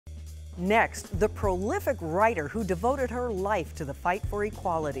Next, the prolific writer who devoted her life to the fight for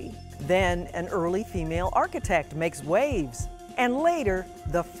equality. Then, an early female architect makes waves. And later,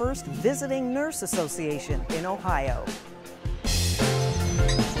 the first visiting nurse association in Ohio.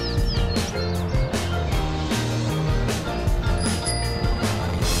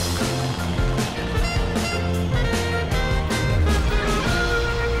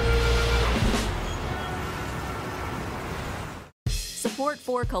 Support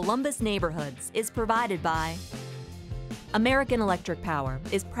for Columbus Neighborhoods is provided by American Electric Power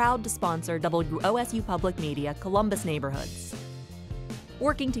is proud to sponsor WOSU Public Media Columbus Neighborhoods.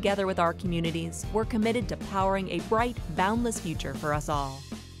 Working together with our communities, we're committed to powering a bright, boundless future for us all.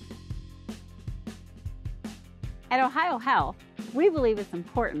 At Ohio Health, we believe it's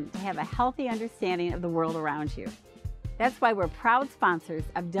important to have a healthy understanding of the world around you. That's why we're proud sponsors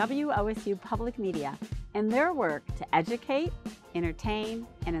of WOSU Public Media and their work to educate, entertain,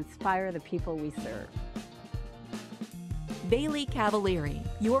 and inspire the people we serve. Bailey Cavalieri,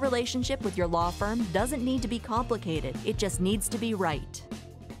 your relationship with your law firm doesn't need to be complicated, it just needs to be right.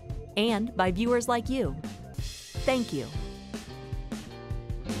 And by viewers like you. Thank you.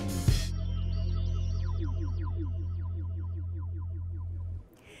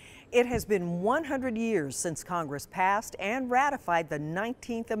 It has been 100 years since Congress passed and ratified the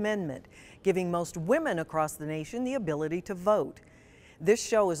 19th Amendment, giving most women across the nation the ability to vote. This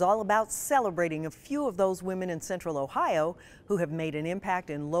show is all about celebrating a few of those women in Central Ohio who have made an impact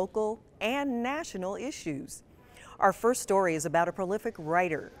in local and national issues. Our first story is about a prolific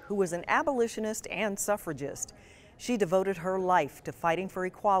writer who was an abolitionist and suffragist. She devoted her life to fighting for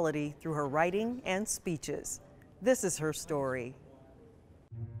equality through her writing and speeches. This is her story.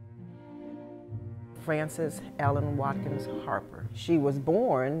 Frances Ellen Watkins Harper. She was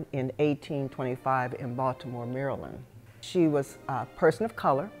born in 1825 in Baltimore, Maryland. She was a person of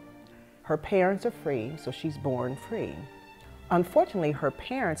color. Her parents are free, so she's born free. Unfortunately, her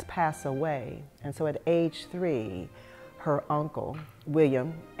parents pass away, and so at age 3, her uncle,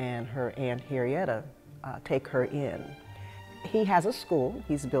 William, and her Aunt Harrietta take her in. He has a school,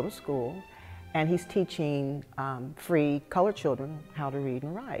 he's built a school, and he's teaching free colored children how to read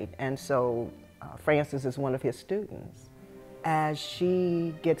and write. And so Frances is one of his students. As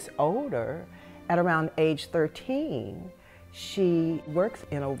she gets older, at around age 13, she works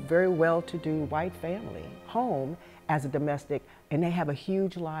in a very well-to-do white family home as a domestic, and they have a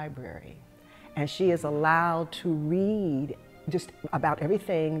huge library. And she is allowed to read just about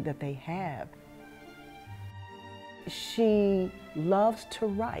everything that they have. She loves to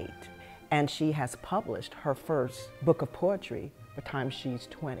write, and she has published her first book of poetry by the time she's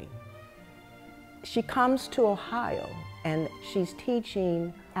 20. She comes to Ohio, and she's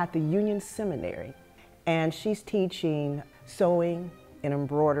teaching at the Union Seminary, and she's teaching sewing and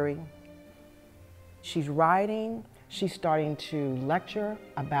embroidery. She's writing, she's starting to lecture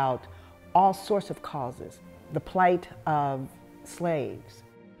about all sorts of causes, the plight of slaves.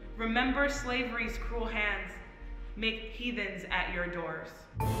 Remember slavery's cruel hands make heathens at your doors.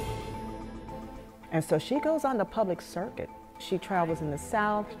 And so she goes on the public circuit. She travels in the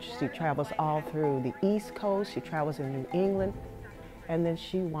South, she travels all through the East Coast, she travels in New England, and then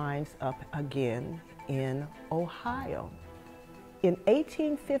she winds up again in Ohio. In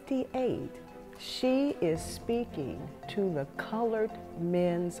 1858, she is speaking to the Colored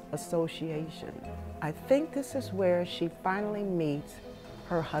Men's Association. I think this is where she finally meets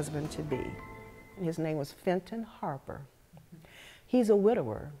her husband-to-be. His name was Fenton Harper. He's a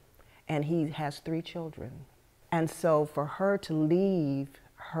widower, and he has 3 children. And so for her to leave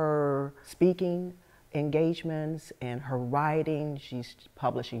her speaking engagements and her writing, she's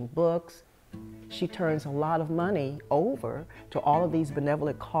publishing books, she turns a lot of money over to all of these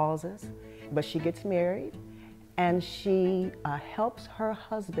benevolent causes. But she gets married, and she helps her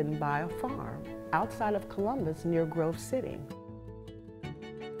husband buy a farm outside of Columbus near Grove City.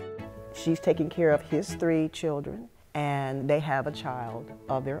 She's taking care of his 3 children, and they have a child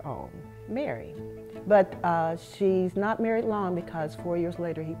of their own, Mary. But she's not married long because 4 years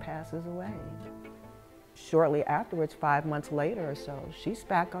later he passes away. Shortly afterwards, 5 months later or so, she's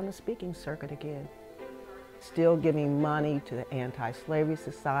back on the speaking circuit again, still giving money to the anti-slavery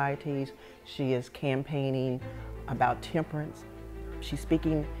societies. She is campaigning about temperance. She's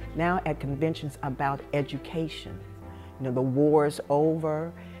speaking now at conventions about education. You know, the war's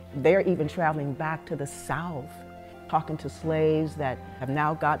over. They're even traveling back to the South, talking to slaves that have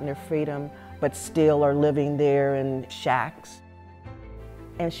now gotten their freedom, but still are living there in shacks.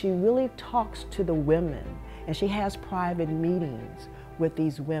 And she really talks to the women, and she has private meetings with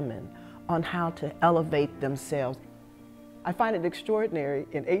these women on how to elevate themselves. I find it extraordinary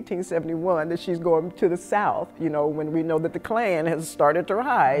in 1871 that she's going to the South, you know, when we know that the Klan has started to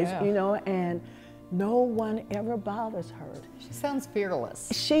rise, you know, and no one ever bothers her. She sounds fearless.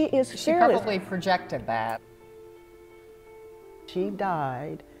 She is fearless. She probably projected that. She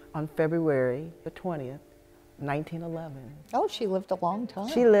died on February the 20th, 1911. Oh, she lived a long time.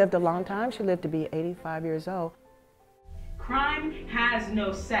 She lived a long time. She lived to be 85 years old. Crime has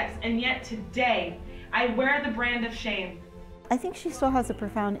no sex, and yet today I wear the brand of shame. I think she still has a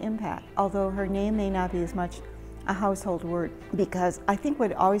profound impact, although her name may not be as much a household word, because I think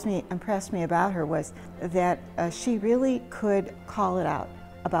what always impressed me about her was that she really could call it out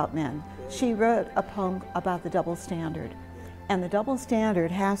about men. She wrote a poem about the double standard, and the double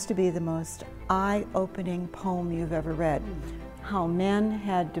standard has to be the most eye-opening poem you've ever read. How men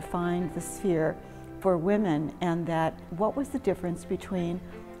had defined the sphere for women, and that what was the difference between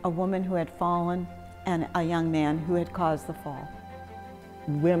a woman who had fallen and a young man who had caused the fall.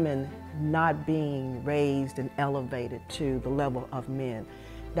 Women not being raised and elevated to the level of men,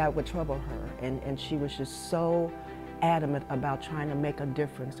 that would trouble her. And she was just so adamant about trying to make a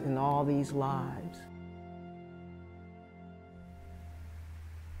difference in all these lives.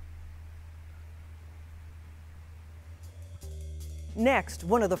 Next,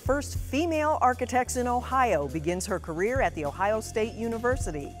 one of the first female architects in Ohio begins her career at The Ohio State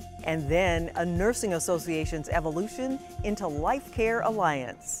University, and then a nursing association's evolution into LifeCare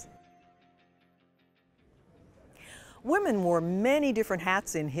Alliance. Women wore many different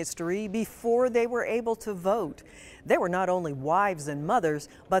hats in history before they were able to vote. They were not only wives and mothers,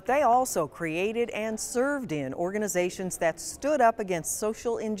 but they also created and served in organizations that stood up against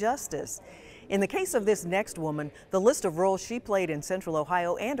social injustice. In the case of this next woman, the list of roles she played in Central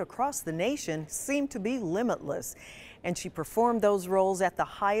Ohio and across the nation seemed to be limitless, and she performed those roles at the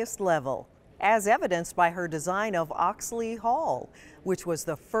highest level, as evidenced by her design of Oxley Hall, which was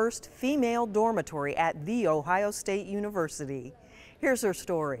the first female dormitory at The Ohio State University. Here's her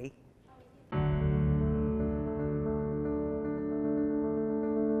story.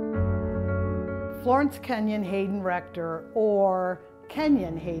 Florence Kenyon Hayden Rector, or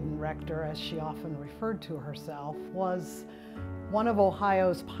Kenyon Hayden Rector, as she often referred to herself, was one of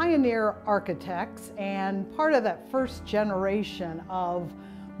Ohio's pioneer architects and part of that first generation of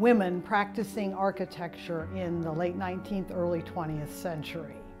women practicing architecture in the late 19th, early 20th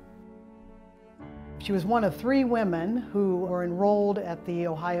century. She was one of 3 women who were enrolled at the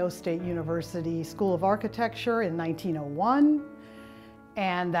Ohio State University School of Architecture in 1901,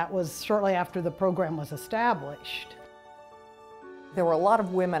 and that was shortly after the program was established. There were a lot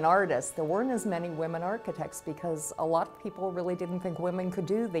of women artists. There weren't as many women architects because a lot of people really didn't think women could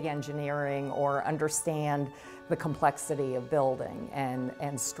do the engineering or understand the complexity of building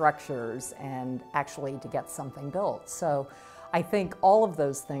and structures and actually to get something built. So I think all of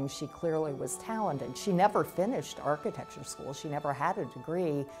those things, she clearly was talented. She never finished architecture school. She never had a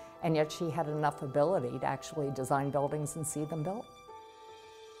degree, and yet she had enough ability to actually design buildings and see them built.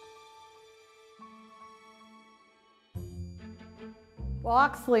 Well,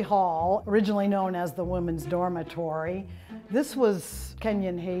 Oxley Hall, originally known as the Women's Dormitory, this was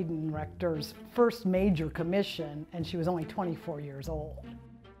Kenyon Hayden Rector's first major commission, and she was only 24 years old.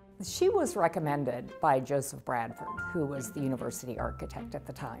 She was recommended by Joseph Bradford, who was the university architect at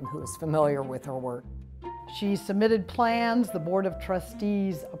the time, who was familiar with her work. She submitted plans. The Board of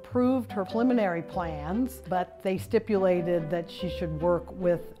Trustees approved her preliminary plans, but they stipulated that she should work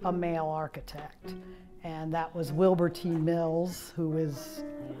with a male architect. And that was Wilbur T. Mills, who is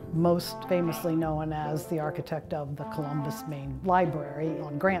most famously known as the architect of the Columbus Main Library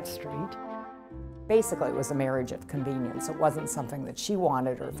on Grant Street. Basically, it was a marriage of convenience. It wasn't something that she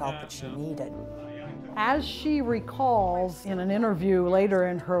wanted or felt that she needed. As she recalls in an interview later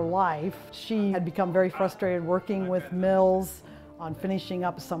in her life, she had become very frustrated working with Mills on finishing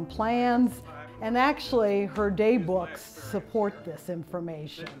up some plans. And actually, her day books support this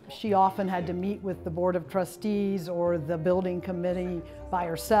information. She often had to meet with the Board of Trustees or the building committee by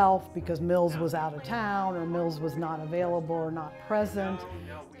herself because Mills was out of town or Mills was not available or not present.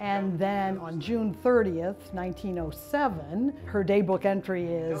 And then on June 30th, 1907, her daybook entry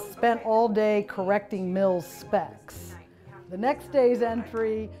is, spent all day correcting Mills' specs. The next day's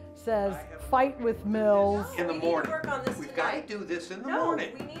entry says, fight with Mills. In the morning. Work on this We've tonight. got to do this in the No, morning.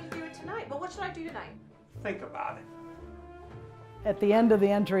 we need to do it tonight. But what should I do tonight? Think about it. At the end of the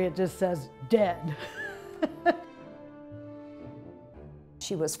entry, it just says, dead.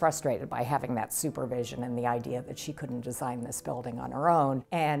 She was frustrated by having that supervision and the idea that she couldn't design this building on her own.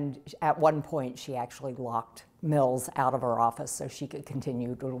 And at one point, she actually locked Mills out of her office so she could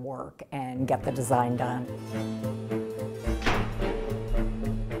continue to work and get the design done.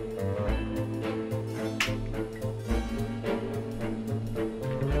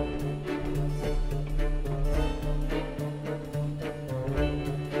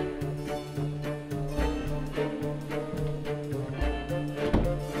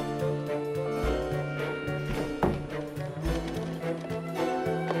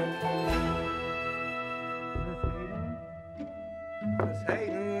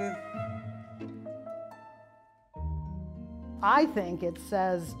 I think it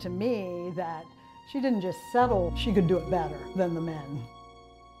says to me that she didn't just settle, she could do it better than the men.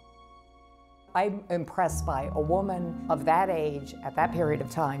 I'm impressed by a woman of that age at that period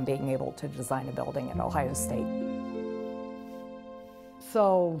of time being able to design a building at Ohio State.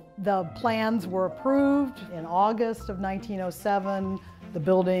 So the plans were approved in August of 1907. The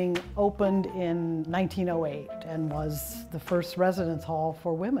building opened in 1908 and was the first residence hall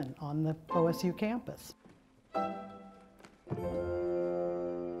for women on the OSU campus.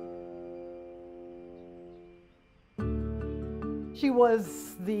 She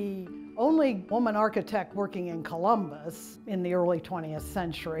was the only woman architect working in Columbus in the early 20th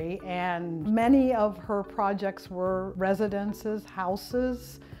century, and many of her projects were residences,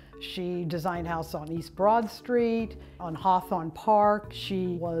 houses. She designed houses on East Broad Street, on Hawthorne Park. She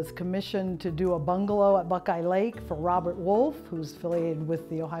was commissioned to do a bungalow at Buckeye Lake for Robert Wolfe, who's affiliated with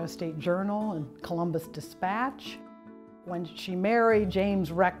the Ohio State Journal and Columbus Dispatch. When she married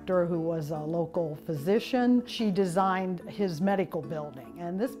James Rector, who was a local physician, she designed his medical building.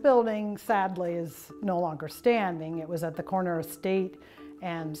 And this building, sadly, is no longer standing. It was at the corner of State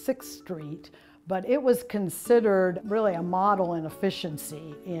and 6th Street, but it was considered really a model in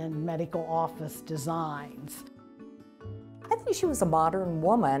efficiency in medical office designs. I think she was a modern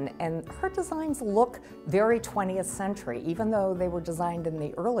woman, and her designs look very 20th century, even though they were designed in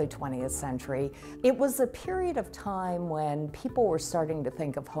the early 20th century. It was a period of time when people were starting to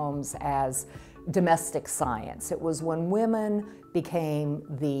think of homes as domestic science. It was when women became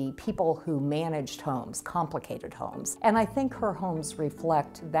the people who managed homes, complicated homes. And I think her homes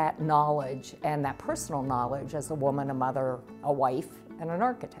reflect that knowledge and that personal knowledge as a woman, a mother, a wife, and an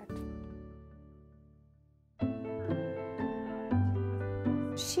architect.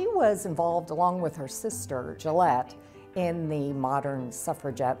 She was involved, along with her sister, Gillette, in the modern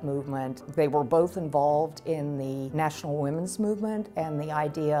suffragette movement. They were both involved in the National Women's Movement and the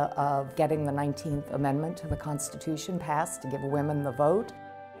idea of getting the 19th Amendment to the Constitution passed to give women the vote.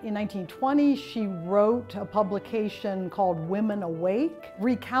 In 1920, she wrote a publication called Women Awake,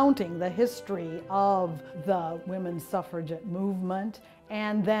 recounting the history of the women's suffragette movement,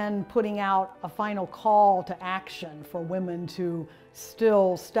 and then putting out a final call to action for women to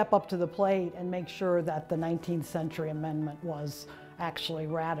still step up to the plate and make sure that the 19th century amendment was actually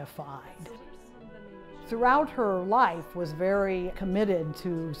ratified. Throughout her life was very committed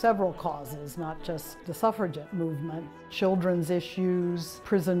to several causes, not just the suffragette movement, children's issues,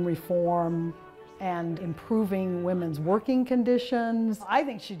 prison reform, and improving women's working conditions. I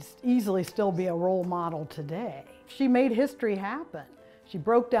think she'd easily still be a role model today. She made history happen. She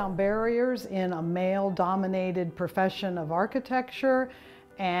broke down barriers in a male-dominated profession of architecture,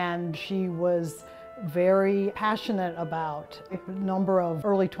 and she was very passionate about a number of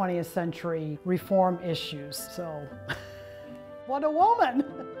early 20th century reform issues. So, what a woman!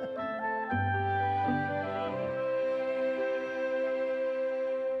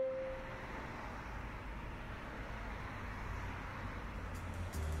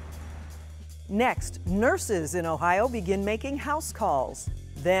 Next, nurses in Ohio begin making house calls.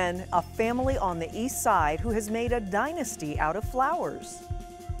 Then, a family on the east side who has made a dynasty out of flowers.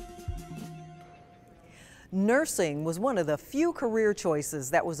 Nursing was one of the few career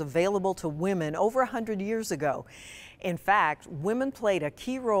choices that was available to women over 100 years ago. In fact, women played a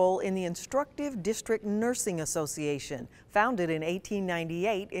key role in the Instructive District Nursing Association, founded in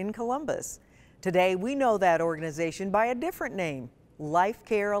 1898 in Columbus. Today, we know that organization by a different name,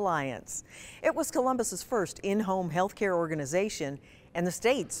 LifeCare Alliance. It was Columbus's first in-home healthcare organization and the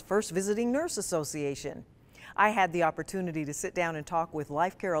state's first visiting nurse association. I had the opportunity to sit down and talk with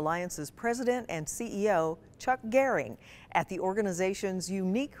LifeCare Alliance's president and CEO, Chuck Gehring, at the organization's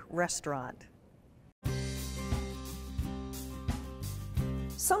unique restaurant.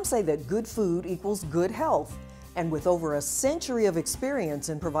 Some say that good food equals good health. And with over a century of experience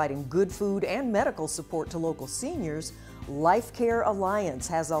in providing good food and medical support to local seniors, LifeCare Alliance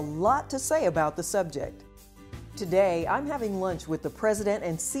has a lot to say about the subject. Today, I'm having lunch with the president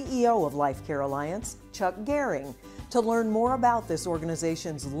and CEO of LifeCare Alliance, Chuck Gehring, to learn more about this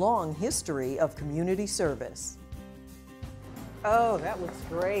organization's long history of community service. Oh, that looks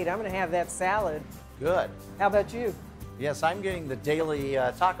great. I'm going to have that salad. Good. How about you? Yes, I'm getting the daily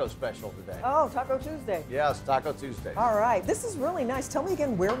taco special today. Oh, Taco Tuesday. Yes, Taco Tuesday. All right. This is really nice. Tell me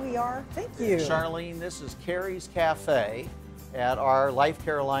again where we are. Thank you. Charlene, this is Carrie's Cafe at our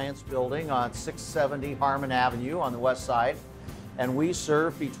LifeCare Alliance building on 670 Harmon Avenue on the west side. And we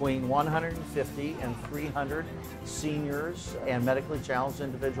serve between 150 and 300 seniors and medically challenged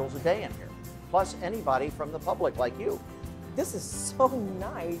individuals a day in here, plus anybody from the public like you. This is so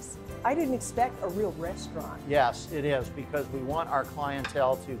nice. I didn't expect a real restaurant. Yes, it is, because we want our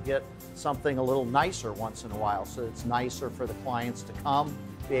clientele to get something a little nicer once in a while, so it's nicer for the clients to come,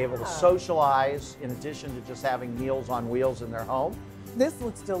 be able to socialize in addition to just having Meals on Wheels in their home. This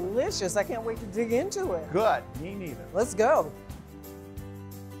looks delicious. I can't wait to dig into it. Good, me neither. Let's go.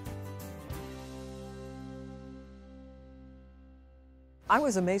 I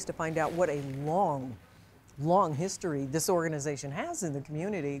was amazed to find out what a long history this organization has in the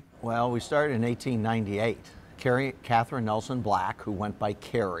community. Well, we started in 1898. Catherine Nelson Black, who went by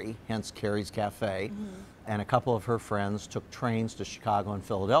Carrie, hence Carrie's Cafe, and a couple of her friends took trains to Chicago and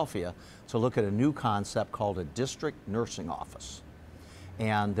Philadelphia to look at a new concept called a district nursing office.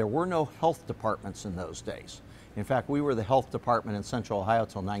 And there were no health departments in those days. In fact, we were the health department in Central Ohio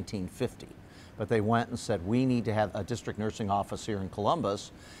till 1950. But they went and said, we need to have a district nursing office here in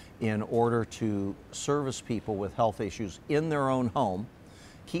Columbus in order to service people with health issues in their own home,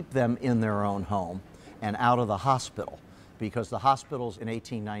 keep them in their own home, and out of the hospital. Because the hospitals in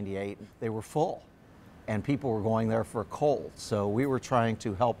 1898, they were full, and people were going there for a cold. So we were trying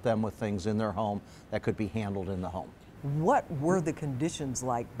to help them with things in their home that could be handled in the home. What were the conditions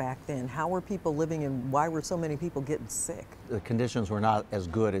like back then? How were people living, and why were so many people getting sick? The conditions were not as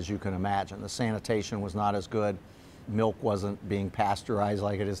good as you can imagine. The sanitation was not as good. Milk wasn't being pasteurized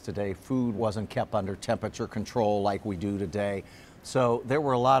like it is today. Food wasn't kept under temperature control like we do today. So there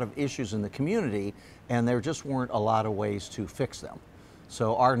were a lot of issues in the community, and there just weren't a lot of ways to fix them.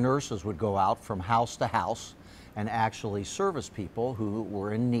 So our nurses would go out from house to house and actually service people who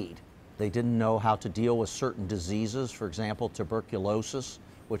were in need. They didn't know how to deal with certain diseases, for example, tuberculosis,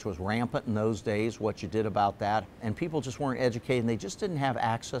 which was rampant in those days, what you did about that. And people just weren't educated, and they just didn't have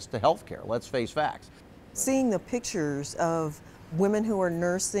access to health care. Let's face facts. Seeing the pictures of women who are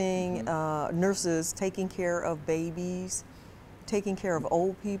nursing, nurses taking care of babies, taking care of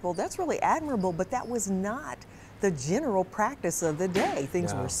old people, that's really admirable, but that was not the general practice of the day.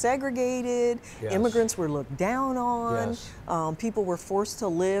 Things were segregated, immigrants were looked down on, people were forced to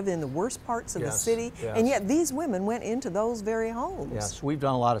live in the worst parts of the city, and yet these women went into those very homes. Yes, we've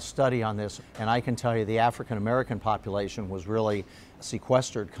done a lot of study on this, and I can tell you the African American population was really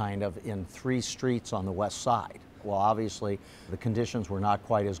sequestered kind of in 3 streets on the west side. Well, obviously the conditions were not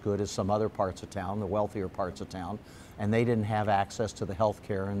quite as good as some other parts of town, the wealthier parts of town, and they didn't have access to the health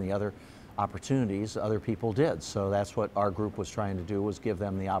care and the other opportunities other people did. So that's what our group was trying to do, was give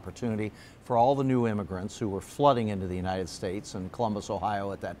them the opportunity for all the new immigrants who were flooding into the United States and Columbus,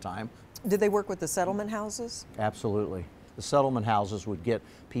 Ohio at that time. Did they work with the settlement houses? Absolutely. The settlement houses would get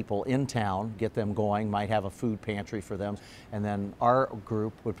people in town, get them going, might have a food pantry for them, and then our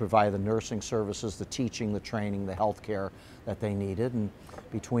group would provide the nursing services, the teaching, the training, the health care that they needed, and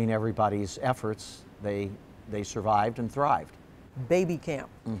between everybody's efforts, they survived and thrived. Baby camp.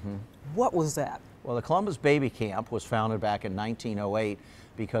 What was that? Well, the Columbus Baby Camp was founded back in 1908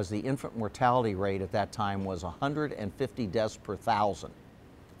 because the infant mortality rate at that time was 150 deaths per thousand,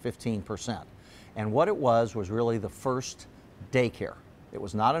 15%. And what it was really the first daycare. It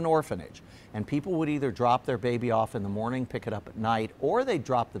was not an orphanage. And people would either drop their baby off in the morning, pick it up at night, or they'd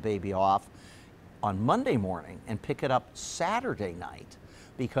drop the baby off on Monday morning and pick it up Saturday night,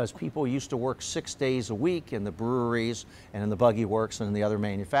 because people used to work 6 days a week in the breweries and in the buggy works and in the other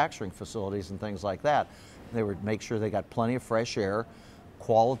manufacturing facilities and things like that. They would make sure they got plenty of fresh air,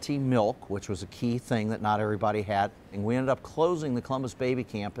 quality milk, which was a key thing that not everybody had. And we ended up closing the Columbus Baby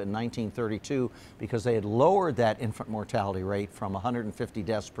Camp in 1932 because they had lowered that infant mortality rate from 150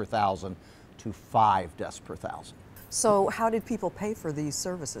 deaths per thousand to 5 deaths per thousand. So how did people pay for these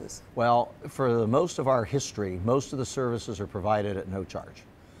services? Well, for the most of our history, most of the services are provided at no charge.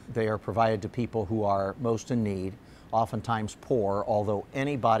 They are provided to people who are most in need, oftentimes poor, although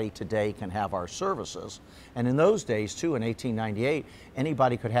anybody today can have our services. And in those days, too, in 1898,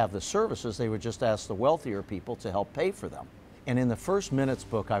 anybody could have the services. They would just ask the wealthier people to help pay for them. And in the First Minutes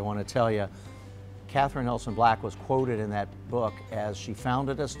book, I want to tell you, Catherine Nelson Black was quoted in that book as she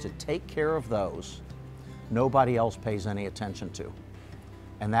founded us to take care of those nobody else pays any attention to.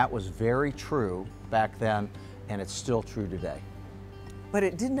 And that was very true back then, and it's still true today. But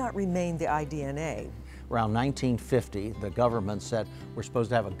it did not remain the IDNA. Around 1950, the government said we're supposed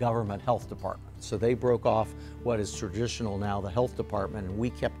to have a government health department. So they broke off what is traditional now, the health department, and we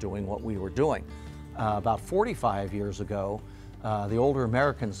kept doing what we were doing. About 45 years ago, the Older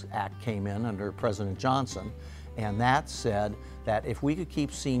Americans Act came in under President Johnson, And that said that if we could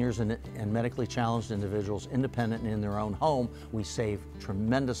keep seniors and medically challenged individuals independent and in their own home, we save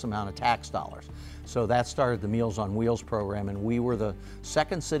tremendous amount of tax dollars. So that started the Meals on Wheels program, and we were the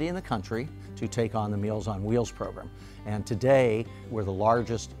second city in the country to take on the Meals on Wheels program. And today, we're the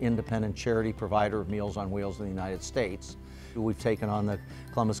largest independent charity provider of Meals on Wheels in the United States. We've taken on the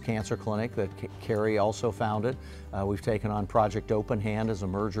Columbus Cancer Clinic that Carrie also founded. We've taken on Project Open Hand as a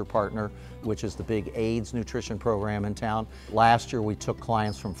merger partner, which is the big AIDS nutrition program in town. Last year, we took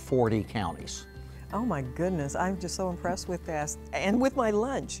clients from 40 counties. Oh my goodness, I'm just so impressed with that, and with my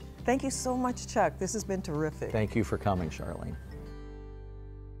lunch. Thank you so much, Chuck. This has been terrific. Thank you for coming, Charlene.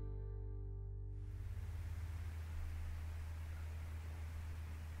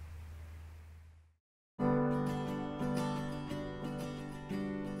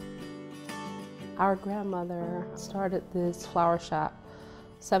 Our grandmother started this flower shop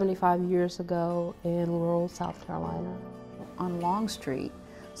 75 years ago in rural South Carolina. On Long Street.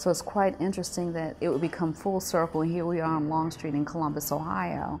 So it's quite interesting that it would become full circle, and here we are on Long Street in Columbus,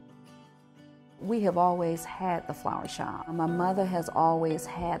 Ohio. We have always had the flower shop. My mother has always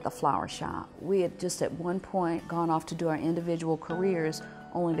had the flower shop. We had just at one point gone off to do our individual careers,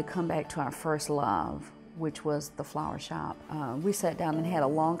 only to come back to our first love, which was the flower shop. We sat down and had a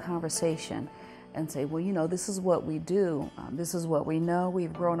long conversation and say, well, you know, this is what we do. This is what we know.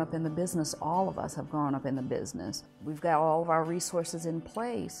 We've grown up in the business. All of us have grown up in the business. We've got all of our resources in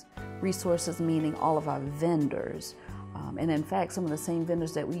place. Resources meaning all of our vendors. And in fact, some of the same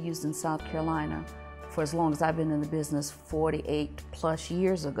vendors that we used in South Carolina for as long as I've been in the business, 48 plus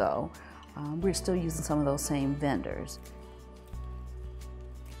years ago, we're still using some of those same vendors.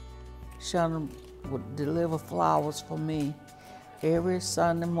 Shana would deliver flowers for me every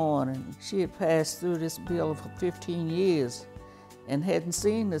Sunday morning. She had passed through this building for 15 years and hadn't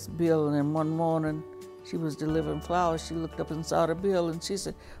seen this building, and one morning she was delivering flowers. She looked up and saw the building. She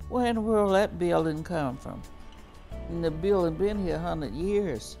said, where in the world that building come from? And the building been here 100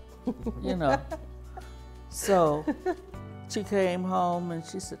 years, you know. So she came home and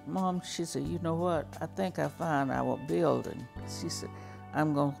she said, Mom, she said, you know what? I think I found our building. She said,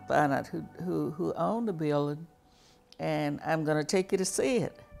 I'm gonna find out who owned the building, and I'm gonna take you to see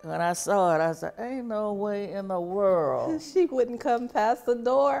it. When I saw it, I said, ain't no way in the world. She wouldn't come past the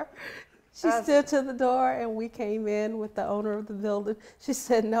door. She stood to the door, and we came in with the owner of the building. She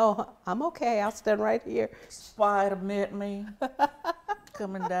said, no, I'm okay, I'll stand right here. Spider met me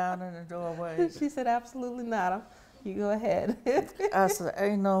coming down in the doorway. She said, absolutely not, you go ahead. I said,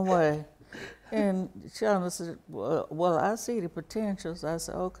 ain't no way. And Shana said, well, I see the potentials. I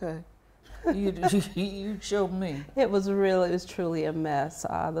said, okay. You show me. It was truly a mess.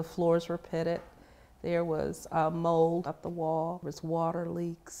 The floors were pitted. There was mold up the wall. There was water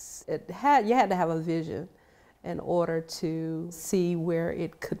leaks. You had to have a vision in order to see where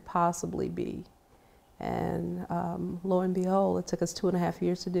it could possibly be. And lo and behold, it took us 2.5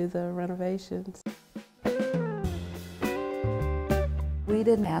 years to do the renovations. We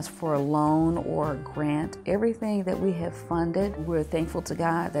didn't ask for a loan or a grant. Everything that we have funded, we're thankful to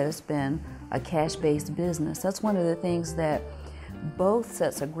God that it's been a cash-based business. That's one of the things that both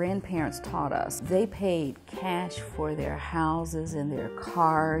sets of grandparents taught us. They paid cash for their houses and their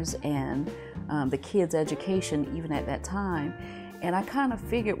cars and the kids' education even at that time. And I kind of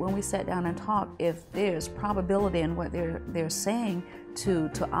figured when we sat down and talked, if there's probability in what they're saying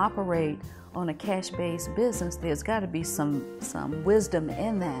to operate on a cash-based business, there's got to be some wisdom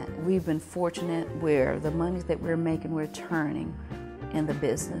in that. We've been fortunate where the money that we're making, we're turning in the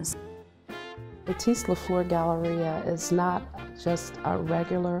business. Batiste LaFleur Galleria is not just a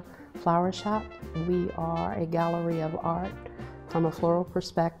regular flower shop. We are a gallery of art from a floral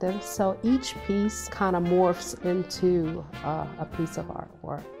perspective. So each piece kind of morphs into a piece of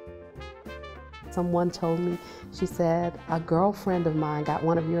artwork. Someone told me, she said, a girlfriend of mine got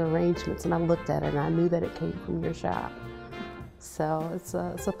one of your arrangements, and I looked at it and I knew that it came from your shop. So it's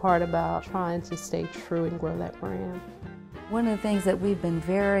a part about trying to stay true and grow that brand. One of the things that we've been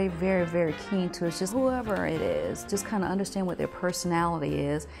very, very, very keen to is just whoever it is, just kind of understand what their personality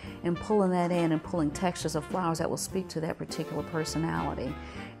is and pulling that in and pulling textures of flowers that will speak to that particular personality.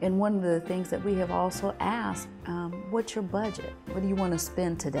 And one of the things that we have also asked, what's your budget? What do you want to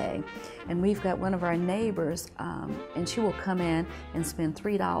spend today? And we've got one of our neighbors, and she will come in and spend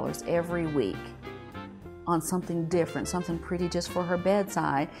 $3 every week on something different, something pretty just for her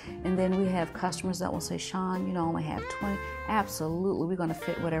bedside. And then we have customers that will say, Sean, you know, I only have 20. Absolutely, we're going to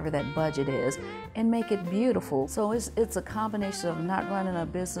fit whatever that budget is and make it beautiful. So it's a combination of not running a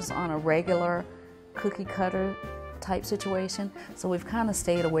business on a regular cookie cutter type situation. So we've kind of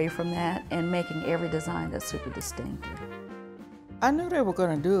stayed away from that and making every design that's super distinctive. I knew they were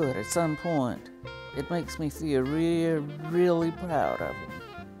going to do it at some point. It makes me feel really proud of them.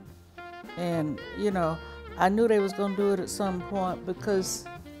 And, you know, I knew they was going to do it at some point because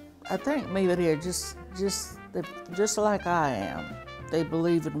I think maybe they're just like I am. They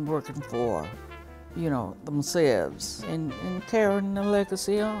believe in working for, you know, themselves and carrying the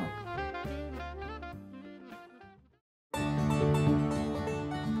legacy on.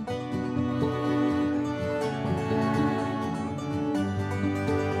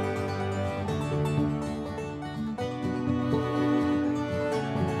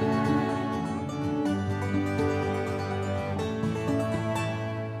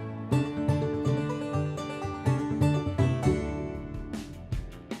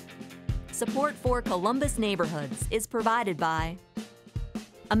 Support for Columbus Neighborhoods is provided by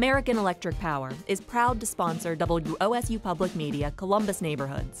American Electric Power is proud to sponsor WOSU Public Media Columbus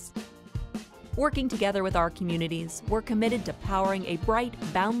Neighborhoods. Working together with our communities, we're committed to powering a bright,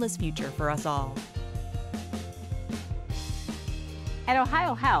 boundless future for us all. At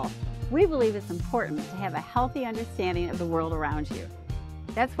Ohio Health, we believe it's important to have a healthy understanding of the world around you.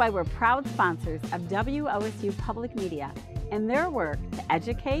 That's why we're proud sponsors of WOSU Public Media and their work to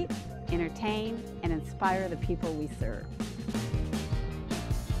educate, entertain, and inspire the people we serve.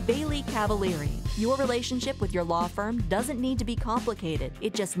 Bailey Cavalieri, your relationship with your law firm doesn't need to be complicated,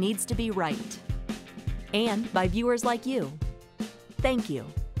 it just needs to be right. And by viewers like you. Thank you.